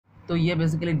तो ये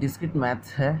basically discrete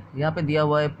maths है। यहाँ पे दिया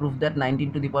हुआ है proof that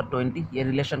 19 to the power 20, ये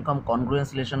रिलेशन को हम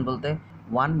कॉन्ग्रुएंस रिलेशन बोलते हैं।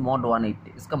 1 mod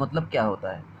 180, इसका मतलब क्या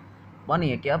होता है?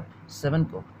 मानिए कि आप 7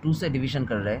 को 2 से डिवीजन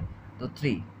कर रहे हैं तो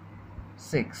 3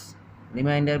 6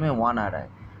 रिमाइंडर में 1 आ रहा है,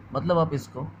 मतलब आप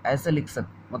इसको ऐसे लिख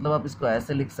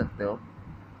सकते हो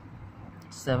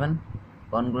 7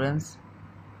 कॉन्ग्रुएंस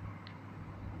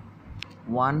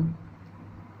 1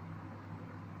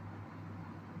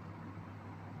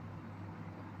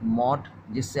 मॉड,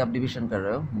 जिससे आप डिवीजन कर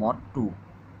रहे हो मॉड 2,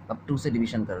 अब 2 से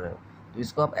डिवीजन कर रहे हो तो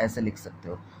इसको आप ऐसे लिख सकते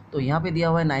हो। तो यहाँ पे दिया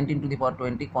हुआ है 19 to the power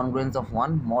 20 congruence of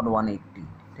 1 mod 180,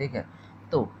 ठीक है।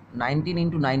 तो 19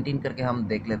 इंटू 19 करके हम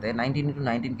देख लेते हैं। 19 इंटू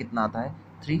 19 कितना आता है?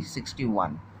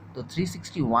 361। तो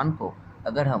 361 को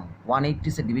अगर हम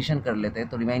 180 से डिवीजन कर लेते हैं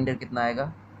तो रिमाइंडर कितना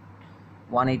आएगा?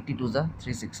 180 टू ज़ा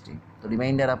 360, तो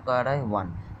रिमाइंडर आपका आ रहा है 1।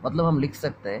 मतलब हम लिख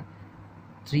सकते हैं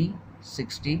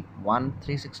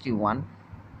 361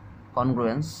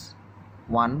 कॉन्ग्रुएंस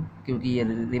 1, क्योंकि ये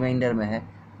रिमाइंडर में है,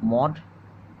 मॉड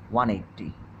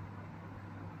 180,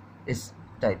 इस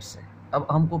टाइप से। अब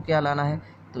हमको क्या लाना है?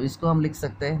 तो इसको हम लिख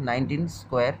सकते हैं 19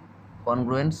 स्क्वायर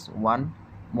कॉन्ग्रुएंस 1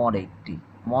 mod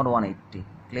 180।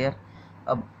 क्लियर?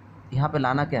 अब यहाँ पे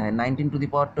लाना क्या है? 19 टू द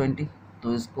पावर 20,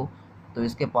 तो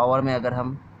इसके पावर में अगर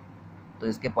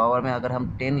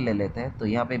हम 10 ले लेते हैं तो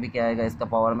यहाँ पे भी क्या आएगा? इसका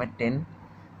पावर में 10,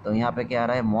 तो यहाँ पे क्या आ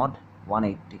रहा है? mod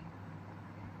 180।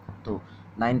 तो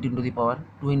 19 to the power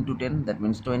 2 into 10 that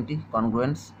means 20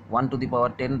 congruence 1 to the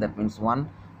power 10 that means 1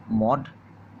 mod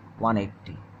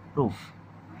 180। Proof,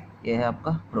 ये है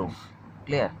आपका प्रूफ।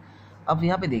 क्लियर? अब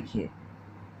यहाँ पे देखिए,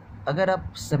 अगर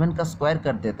आप 7 का स्क्वायर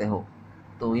कर देते हो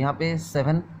तो यहाँ पे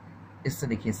 7, इससे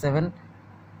देखिए 7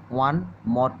 1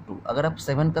 mod 2, अगर आप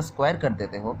 7 का स्क्वायर कर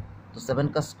देते हो तो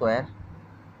 7 का स्क्वायर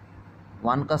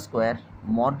 1 का स्क्वायर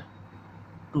mod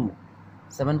 2,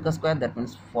 7 का square that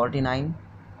means 49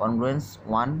 congruence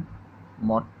 1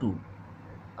 mod 2।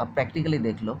 अब प्रैक्टिकली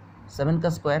देख लो, 7 का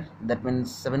स्क्वायर दैट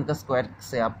मीन्स 7 का स्क्वायर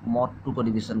से आप mod 2 को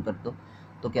डिवीजन कर दो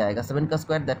तो क्या आएगा? 7 का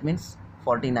स्क्वायर दैट मीन्स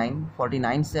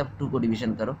 49 से आप 2 को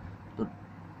डिवीजन करो तो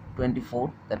 24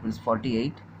 दैट मीन्स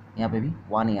 48, यहाँ पे भी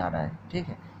 1 ही आ रहा है। ठीक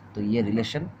है, तो ये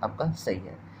रिलेशन आपका सही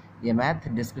है। ये मैथ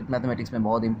डिस्क्रीट मैथमेटिक्स में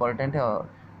बहुत इंपॉर्टेंट है और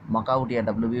मकआउट या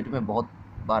WBUT में बहुत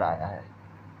बार आया है।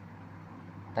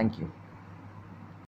 Thank you.